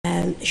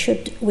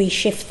should we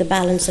shift the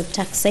balance of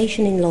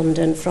taxation in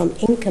London from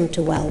income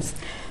to wealth,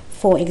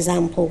 for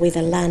example, with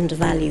a land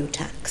value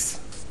tax?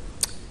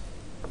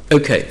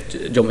 Okay, do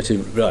you want me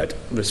to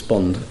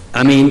respond?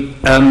 I mean,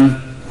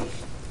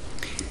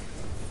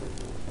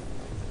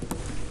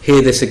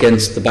 hear this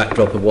against the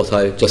backdrop of what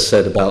I just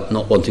said about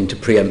not wanting to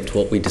preempt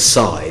what we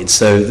decide.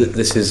 So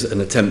this is an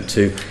attempt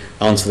to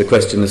answer the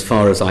question as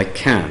far as I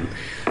can.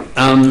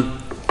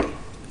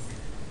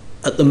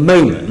 At the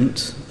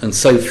moment, and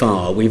so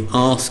far, we've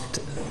asked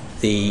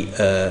the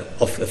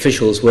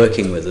officials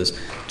working with us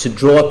to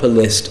draw up a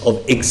list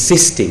of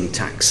existing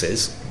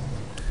taxes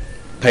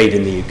paid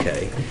in the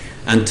UK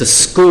and to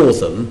score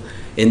them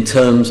in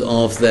terms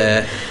of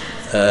their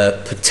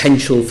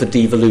potential for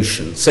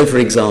devolution. So, for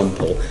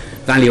example,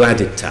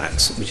 value-added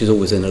tax, which is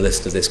always in a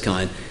list of this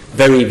kind,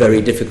 very,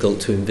 very difficult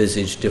to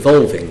envisage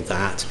devolving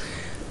that,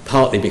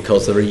 partly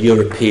because there are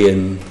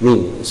European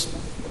rules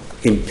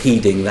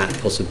impeding that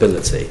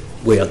possibility,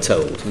 we are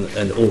told,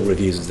 and all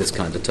reviews of this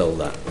kind are told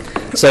that.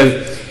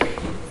 So,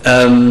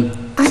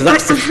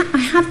 I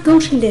have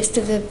got a list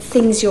of the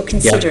things you're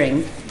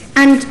considering,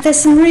 and there's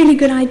some really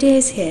good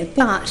ideas here,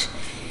 but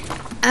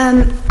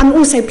I'm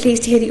also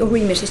pleased to hear that your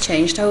remit has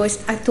changed. I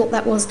thought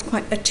that was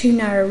quite a too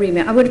narrow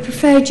remit. I would have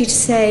preferred you to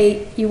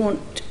say you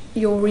want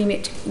your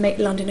remit to make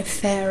London a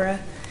fairer,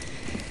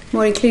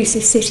 more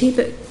inclusive city,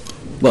 but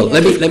well,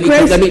 let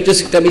me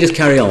just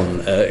carry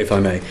on, if I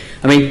may.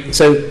 I mean,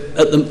 so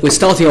we're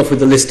starting off with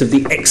the list of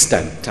the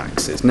extant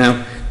taxes.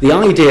 Now, the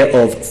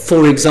idea of,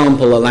 for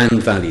example, a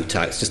land value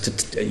tax, just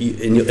to,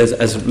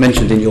 as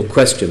mentioned in your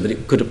question, but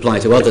it could apply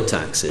to other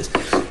taxes,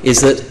 is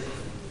that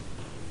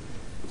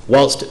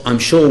whilst I'm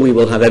sure we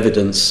will have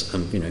evidence,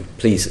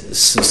 please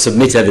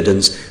submit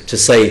evidence to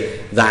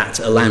say that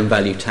a land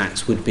value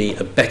tax would be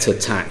a better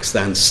tax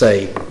than,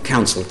 say,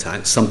 council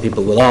tax. Some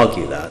people will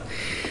argue that.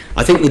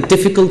 I think the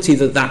difficulty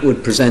that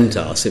would present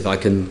us, if I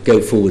can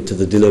go forward to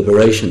the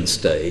deliberation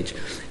stage,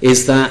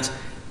 is that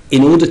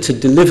in order to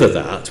deliver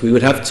that, we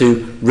would have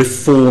to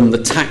reform the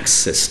tax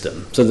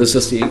system. So there's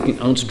just, I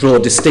want to draw a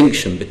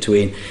distinction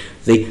between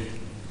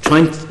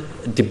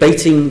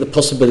debating the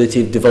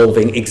possibility of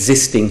devolving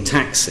existing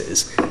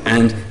taxes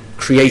and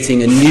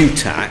creating a new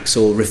tax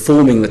or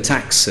reforming the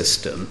tax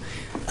system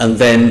and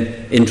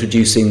then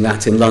introducing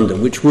that in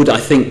London, which would, I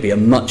think, be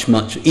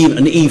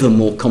an even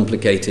more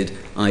complicated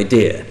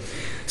idea.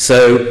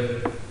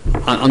 So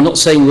I'm not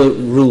saying we'll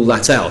rule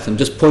that out. I'm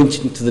just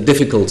pointing to the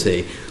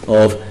difficulty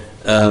of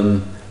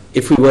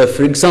if we were,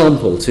 for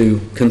example, to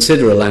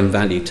consider a land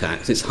value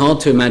tax, it's hard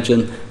to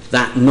imagine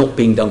that not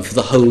being done for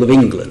the whole of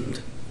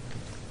England.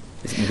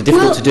 It's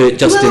difficult to do it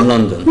just in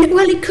London.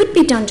 Well, it could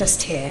be done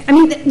just here. I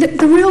mean,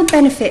 the real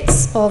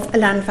benefits of a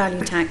land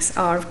value tax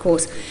are, of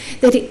course,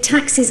 that it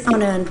taxes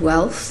unearned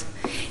wealth.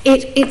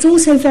 It's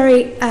also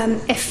very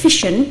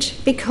efficient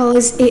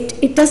because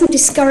it doesn't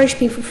discourage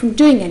people from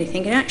doing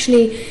anything. It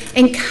actually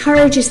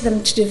encourages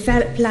them to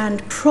develop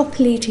land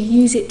properly, to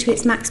use it to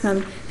its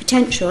maximum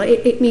potential.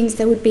 It means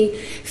there would be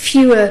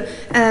fewer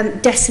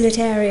desolate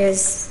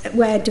areas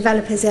where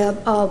developers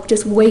are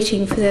just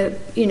waiting for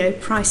the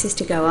prices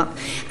to go up.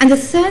 And the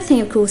third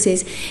thing, of course,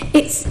 is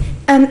it's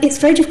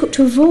very difficult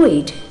to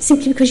avoid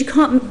simply because you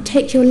can't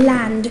take your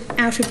land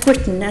out of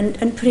Britain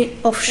and put it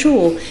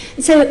offshore.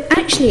 So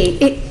actually,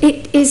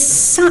 it is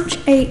such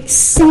a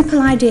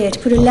simple idea to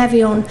put a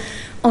levy on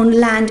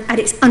land at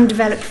its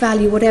undeveloped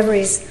value, whatever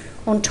is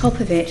on top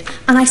of it,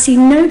 and I see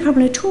no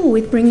problem at all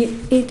with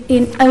bringing it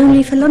in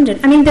only for London.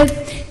 I mean, the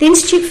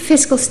Institute for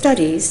Fiscal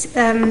Studies,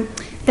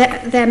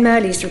 their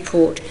Merley's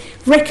report,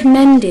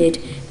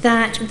 recommended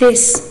that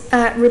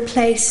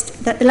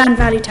that the land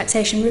value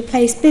taxation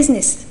replaced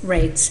business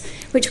rates,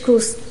 which of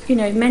course,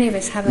 many of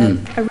us have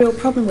a real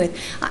problem with.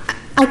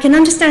 I can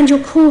understand your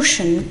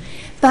caution,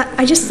 but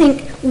I just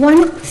think, why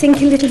not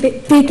think a little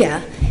bit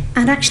bigger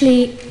and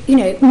actually,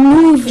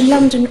 move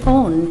London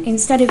on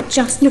instead of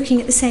just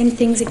looking at the same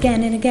things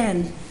again and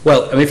again?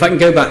 Well, I mean, if I can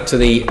go back to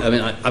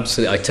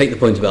I take the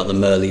point about the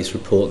Merley's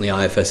report and the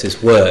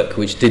IFS's work,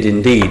 which did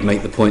indeed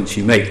make the points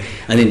you make.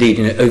 And indeed,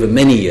 over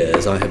many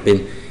years, I have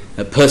been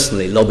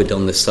personally lobbied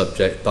on this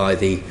subject by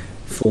the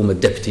former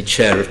Deputy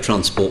Chair of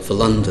Transport for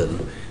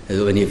London,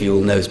 who many of you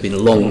will know has been a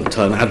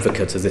long-time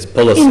advocate of this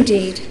policy.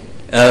 Indeed.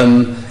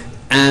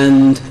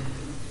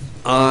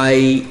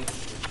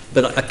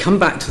 But I come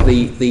back to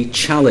the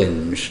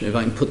challenge, if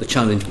I can put the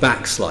challenge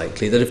back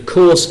slightly, that of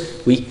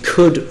course we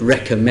could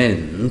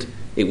recommend,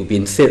 it would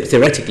be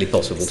theoretically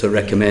possible to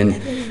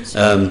recommend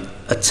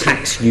a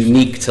tax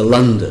unique to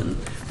London,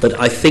 but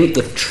I think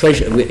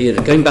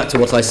going back to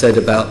what I said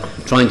about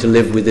trying to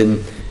live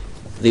within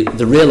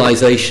the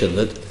realisation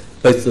that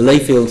both the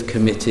Layfield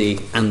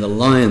Committee and the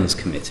Lyons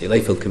Committee,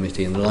 Layfield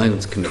Committee and the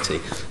Lyons Committee,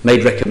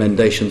 made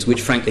recommendations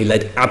which frankly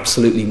led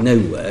absolutely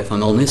nowhere, if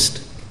I'm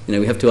honest.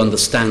 We have to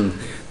understand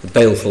the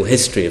baleful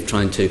history of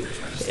trying to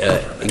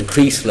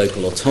increase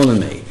local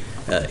autonomy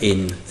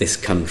in this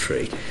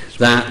country,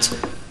 that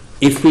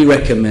if we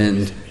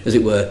recommend as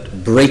it were,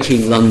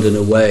 breaking London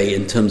away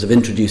in terms of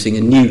introducing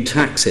a new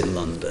tax in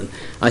London,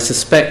 I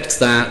suspect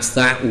that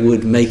that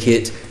would make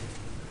it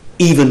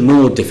even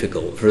more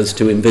difficult for us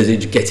to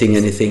envisage getting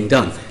anything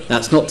done.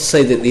 That's not to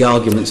say that the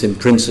arguments in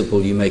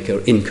principle you make are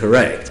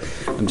incorrect.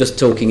 I'm just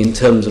talking in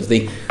terms of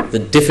the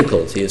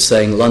difficulty of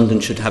saying London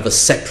should have a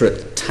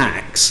separate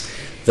tax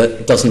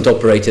that doesn't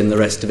operate in the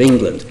rest of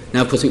England.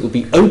 Now, of course, it would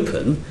be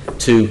open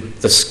to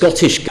the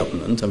Scottish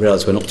government, I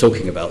realise we're not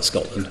talking about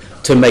Scotland,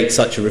 to make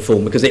such a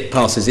reform because it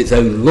passes its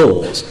own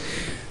laws.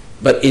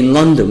 But in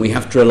London, we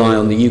have to rely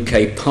on the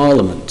UK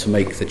Parliament to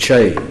make the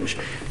change.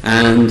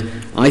 And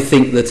I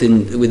think that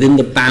within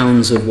the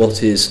bounds of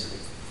what is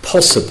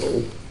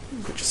possible,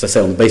 which, as I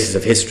say, on the basis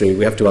of history,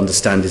 we have to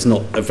understand is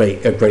not a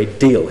great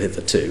deal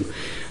hitherto,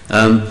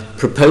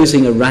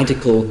 proposing a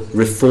radical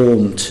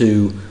reform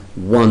to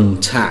one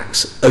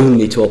tax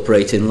only to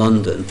operate in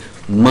London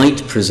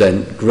might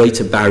present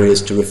greater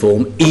barriers to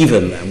reform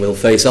even than we'll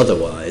face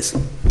otherwise.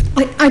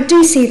 I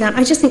do see that.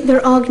 I just think there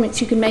are arguments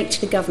you can make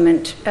to the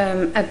government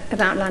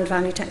about land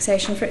value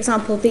taxation. For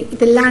example,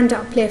 the land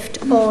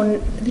uplift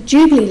on the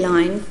Jubilee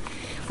line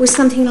was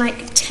something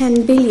like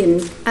 10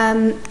 billion,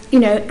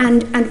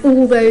 and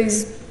all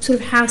those sort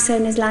of house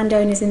owners,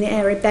 landowners in the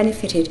area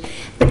benefited,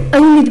 but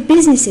only the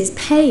businesses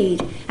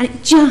paid, and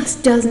it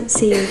just doesn't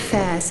seem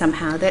fair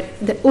somehow that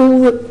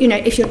all,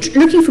 if you're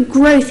looking for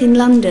growth in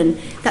London,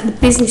 that the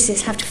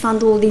businesses have to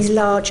fund all these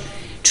large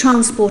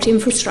transport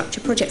infrastructure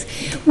projects.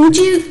 Would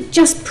you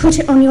just put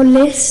it on your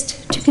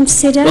list to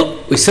consider?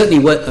 Well, we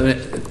certainly won't,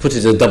 put it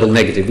as a double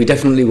negative, we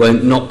definitely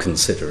won't not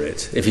consider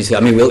it. If you say,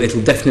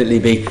 it'll definitely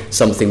be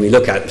something we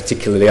look at,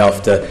 particularly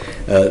after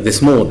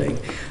this morning.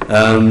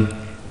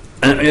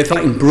 And if I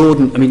can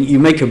broaden, you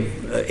make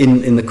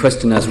in the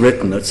question as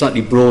written, a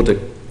slightly broader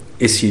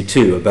issue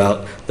too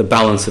about the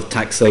balance of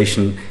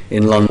taxation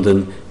in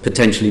London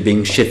potentially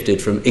being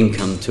shifted from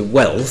income to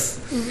wealth.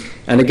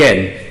 And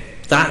again,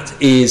 that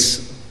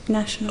is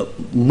national.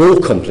 A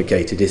more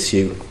complicated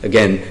issue,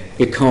 again,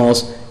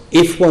 because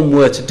if one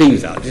were to do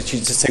that,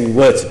 just say we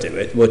were to do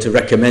it, were to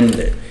recommend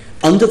it,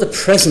 under the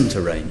present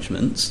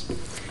arrangements,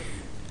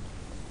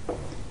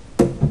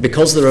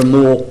 because there are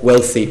more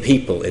wealthy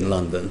people in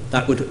London,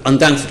 that would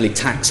undoubtedly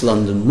tax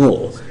London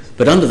more.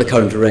 But under the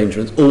current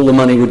arrangements, all the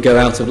money would go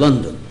out of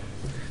London.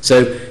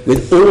 So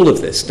with all of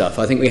this stuff,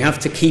 I think we have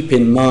to keep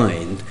in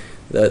mind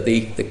that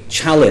the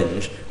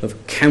challenge of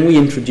can we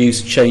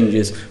introduce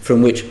changes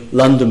from which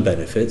London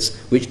benefits,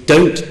 which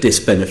don't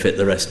disbenefit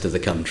the rest of the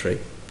country,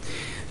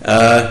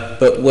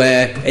 but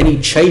where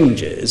any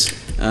changes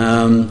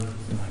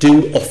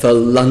do offer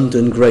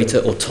London greater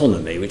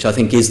autonomy, which I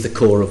think is the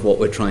core of what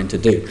we're trying to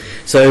do.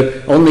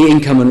 So on the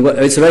income and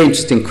it's a very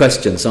interesting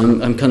question. So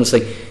I'm kind of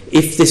saying,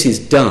 if this is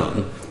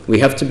done, we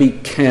have to be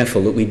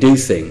careful that we do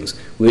things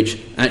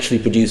which actually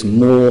produce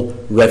more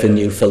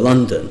revenue for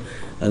London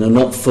and are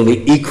not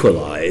fully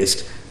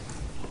equalised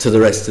to the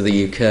rest of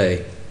the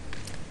UK.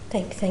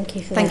 Thank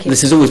you for Thank that. you.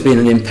 This has always been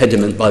an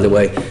impediment, by the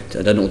way.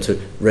 I don't want to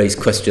raise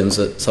questions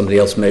that somebody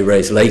else may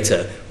raise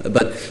later,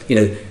 but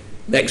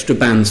extra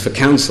bands for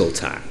council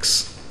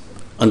tax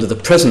under the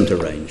present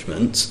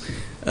arrangements,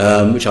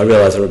 which I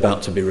realise are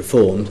about to be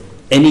reformed,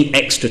 any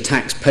extra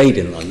tax paid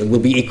in London will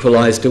be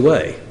equalised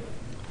away.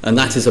 And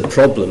that is a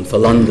problem for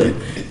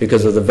London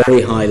because of the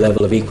very high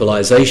level of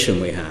equalisation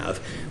we have,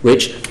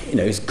 which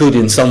is good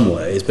in some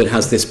ways, but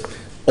has this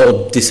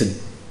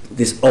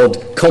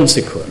odd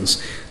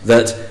consequence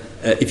that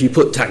if you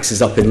put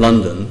taxes up in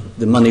London,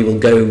 the money will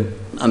go,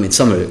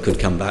 some of it could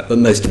come back, but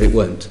most of it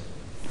won't.